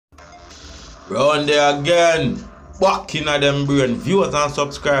Round there again. Back in them brain. Viewers and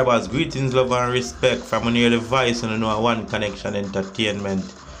subscribers, greetings, love and respect from on your device and One Connection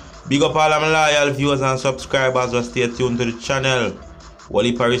Entertainment. Big up all of my loyal viewers and subscribers who stay tuned to the channel. Wall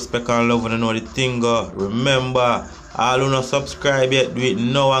heap of respect and love and know the thing go. Remember, all who not subscribe yet, do it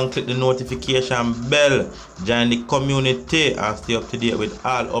now and click the notification bell. Join the community and stay up to date with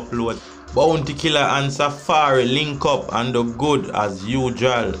all uploads. Bounty Killer and Safari link up and do good as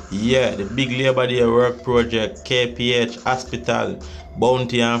usual. Yeah, the big Labor Day work project, KPH Hospital,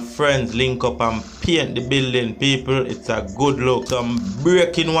 Bounty and friends link up and paint the building, people. It's a good look. Some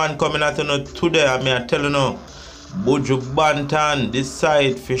breaking one coming out today. I mean, I tell you now, Buju Banton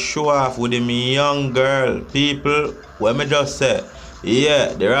decide to show off with him young girl. People, what me just say?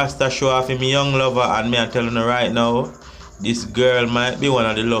 Yeah, the Rasta show off him young lover, and me I tell you right now, this girl might be one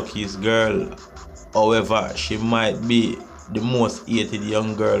of the luckiest girl. However, she might be the most hated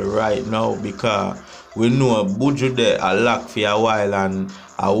young girl right now because we know Buju there a lock for a while and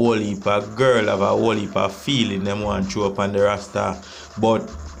a whole heap of girl have a whole heap of feeling them want to show up on the Rasta. But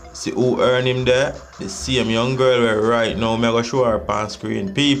see who earn him there? The same young girl where right now me go show her on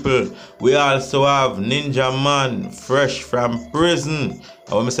screen. People, we also have Ninja Man fresh from prison.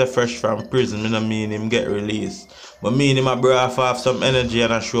 And when I say fresh from prison, I don't mean him get released. But mean him a breath off some energy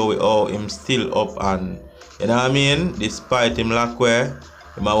and I show we how him still up and you know what I mean? Despite him lack where,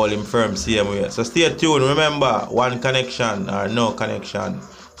 him a hold him firm same way. So stay tuned. Remember, One Connection or No Connection.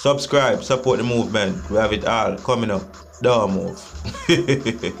 Subscribe, support the movement. We have it all coming up. Don't move.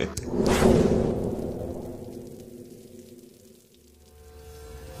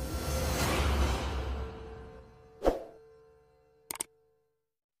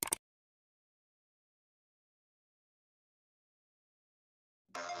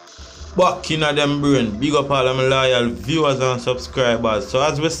 Back in them brain, big up all of my loyal viewers and subscribers. So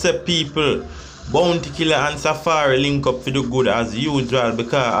as we say, people, Bounty Killer and Safari link up for the good as usual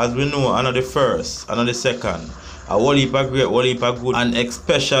because as we know, another first, another second, a whole heap of great, whole heap of good, and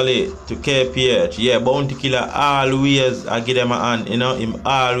especially to KPH. Yeah, Bounty Killer always I give them a hand, you know, him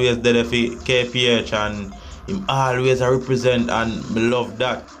always there for KPH and him always represent and me love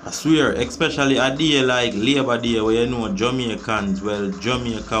that. I swear, especially a day like Labor Day where you know Jamaicans, well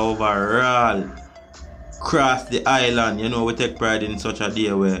Jamaica overall cross the island, you know we take pride in such a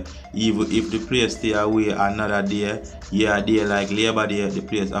day where even if the place stay away another day, yeah a day like Labor Day, the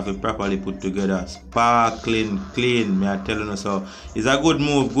place have to properly put together, sparkling, clean, me I tell you so. It's a good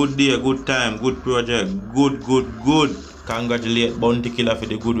move, good day, good time, good project, good. Congratulate Bounty Killer for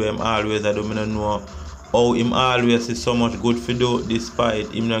the good way him always I don't know how him always is so much good for do despite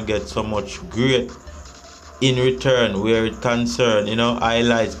him not get so much great in return where it concern, you know,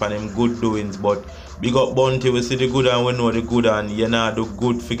 highlights for him good doings. But big up Bounty, we see the good and we know the good and you know do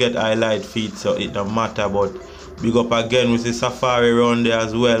good forget highlight feed so it don't matter. But big up again we see Safari around there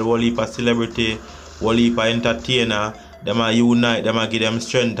as well, whole heap of celebrity, whole heap of entertainer. Them a unite, them a give them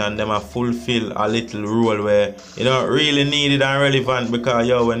strength and them a fulfill a little role where you know really needed and relevant because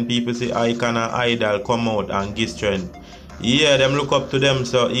yo when people see icon and idol come out and give strength, yeah them look up to them.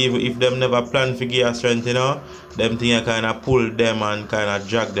 So even if them never plan to give a strength, you know, them thing kind of pull them and kind of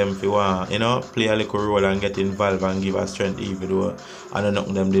drag them for one, you know, play a little role and get involved and give a strength even though I don't know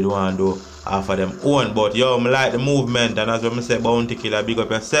them did want to do half of them own. But yo I like the movement and as I say Bounty Killer, big up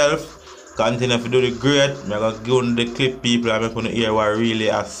yourself. Continue to do the great. I'm going to go the clip people and I'm going to hear what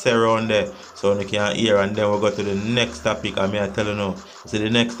really I say around there so you can hear and then we'll go to the next topic and I tell you now. See the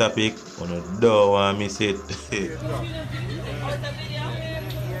next topic, you don't want to miss it.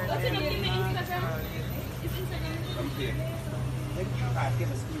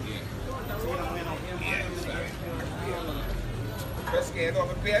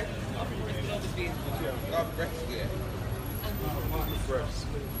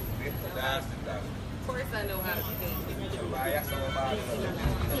 Of course I know how to paint.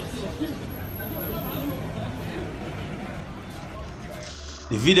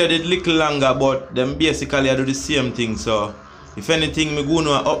 The video did little longer but them basically I do the same thing. So if anything me go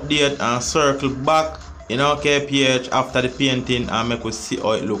to update and circle back, you know, KPH after the painting and make us see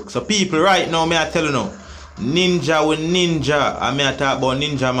how it looks. So people right now me I tell you now, Ninja with Ninja, I may talk about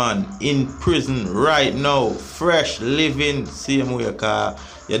Ninja Man in prison right now, fresh living same way cause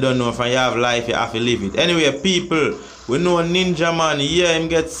you don't know if you have life you have to live it. Anyway people, we know Ninja Man, yeah him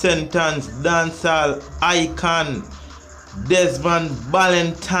get sentenced, dancehall icon Desmond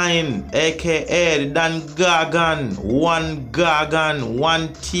Valentine aka the Dan Gargan, one Gargan,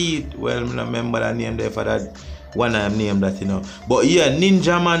 one teeth. Well I don't remember the name there for that one of them name that, you know. But yeah,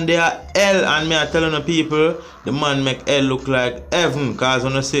 Ninja Man, they are hell, and me are telling the people, the man make hell look like heaven, cause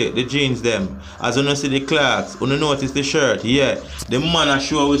when you see the jeans them, as when you see the clocks, when you notice the shirt, yeah, the man are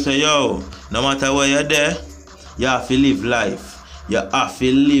sure we say, yo, no matter where you're there, you have to live life. You have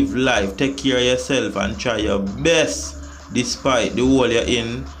to live life, take care of yourself and try your best despite the hole you're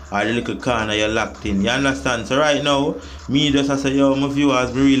in or the little corner you're locked in. You understand? So right now, me just say, yo, my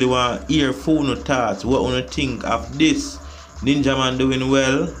viewers, we really want to hear phone thoughts. What you think of this? Ninja Man doing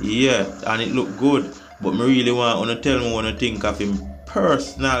well, yeah, and it look good. But me really want to tell me what you think of him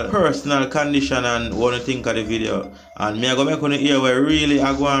personal condition and what you think of the video. And me I go make you hear where really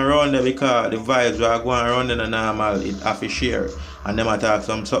I go around there, because the vibes where I go around there are normal, it have to share. And them I talk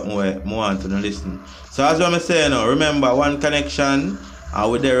something where I want to listen. So as I'm saying now, remember one connection,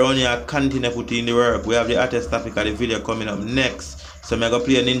 and with there on here continue putting in the work. We have the hottest topic of the video coming up next. So I'm going to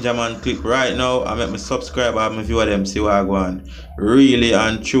play a Ninja Man clip right now and make me subscribe and my viewer them see what I go on. Really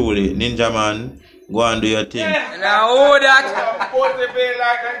and truly, Ninja Man, go and do your thing. Yeah. Now who that? Supposed to be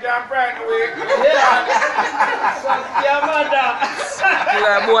like a jump right away. Yeah.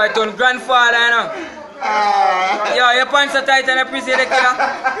 Yeah, boy, turn grandfather, you know. Yo, your pants are tight and I appreciate the killer.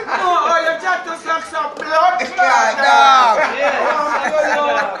 No, oh, your chat just like some blood.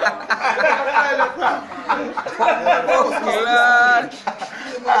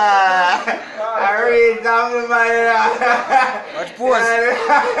 I read down my watch pose.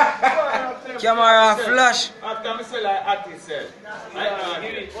 Camera flash.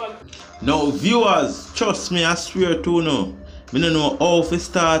 Now viewers, trust me, I swear to no. I don't know how to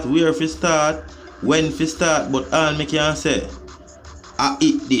start, where to start, when to start, but all me can say, I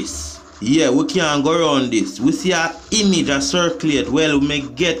eat this. Yeah, we can't go around this. We see an image a circulate. Well, we may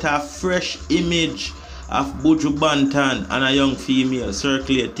get a fresh image of Buju Banton and a young female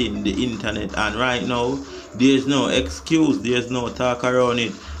circulating the internet. And right now, there's no excuse, there's no talk around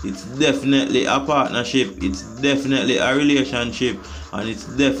it. It's definitely a partnership, it's definitely a relationship, and it's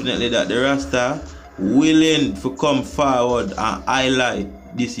definitely that the Rasta willing to come forward and highlight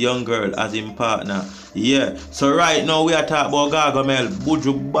this young girl as his partner. Yeah, so right now we are talking about Gargamel,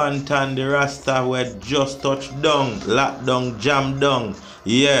 Buju Banton, the Rasta who just touched down, locked down, jammed down.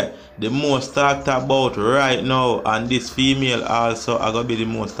 Yeah, the most talked about right now, and this female also are gonna be the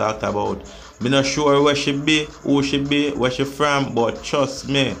most talked about. I'm not sure where she be, who she be, where she from, but trust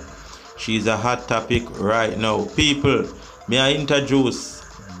me, she's a hot topic right now. People, may I introduce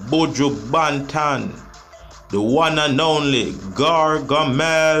Buju Banton, the one and only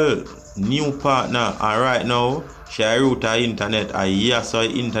Gargamel new partner, and right now she root her internet, and yes, her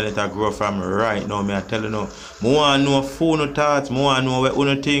internet I grow from right now. Me I tell you now, I want to know phone thoughts, I want to know what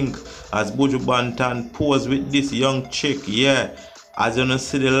you think as Buju Banton pose with this young chick. Yeah, as you know,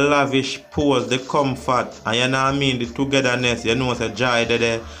 see the lavish pose, the comfort, and you know what I mean, the togetherness. You know, say joy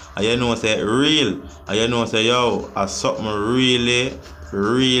there, and you know, say real, and you know, say yo, as something really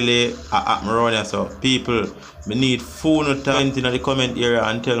happen around here. So people, me need phone talent in the comment area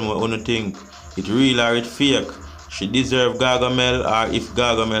and tell me what you think. It real or it fake? She deserve Gargamel, or if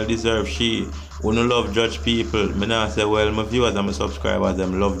Gargamel deserve she? Who no love judge people. Me not say, well, my viewers and my subscribers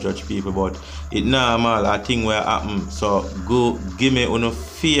them love judge people, but it normal, a thing where happen. So go give me no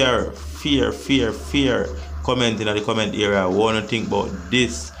fear comment in the comment area. What you think about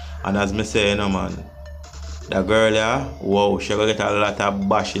this? And as me say, you know, man, the girl, yeah, wow, she gonna get a lot of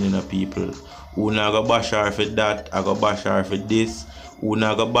bashing in the people. Who not gonna bash her for that, I gonna bash her for this. Who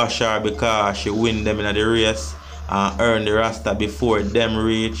not gonna bash her because she win them in the race and earn the Rasta before them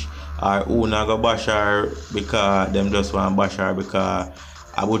reach. Or who not gonna bash her because them just want to bash her because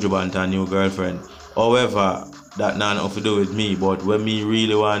Buju Banton new girlfriend. However, that not nothing to do with me, but what me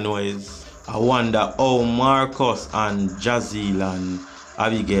really want to know is, I wonder how Marcus and Jazeel and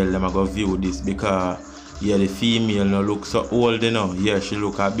Abigail them are gonna view this, because yeah, the female no look so old, you know. Yeah, she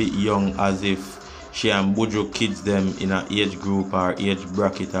look a bit young, as if she and Buju kids them in an age group or age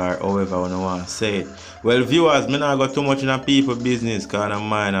bracket or however I want to say it. Well, viewers, me not got too much in a people business, because I'm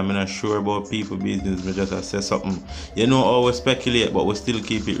mine, I'm not sure about people business. Me just say something. You know how we speculate, but we still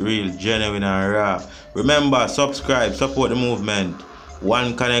keep it real, genuine and raw. Remember, subscribe, support the movement.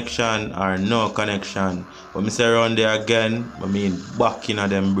 One connection or no connection. When me say around there again, I mean back in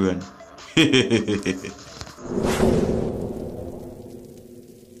them brain.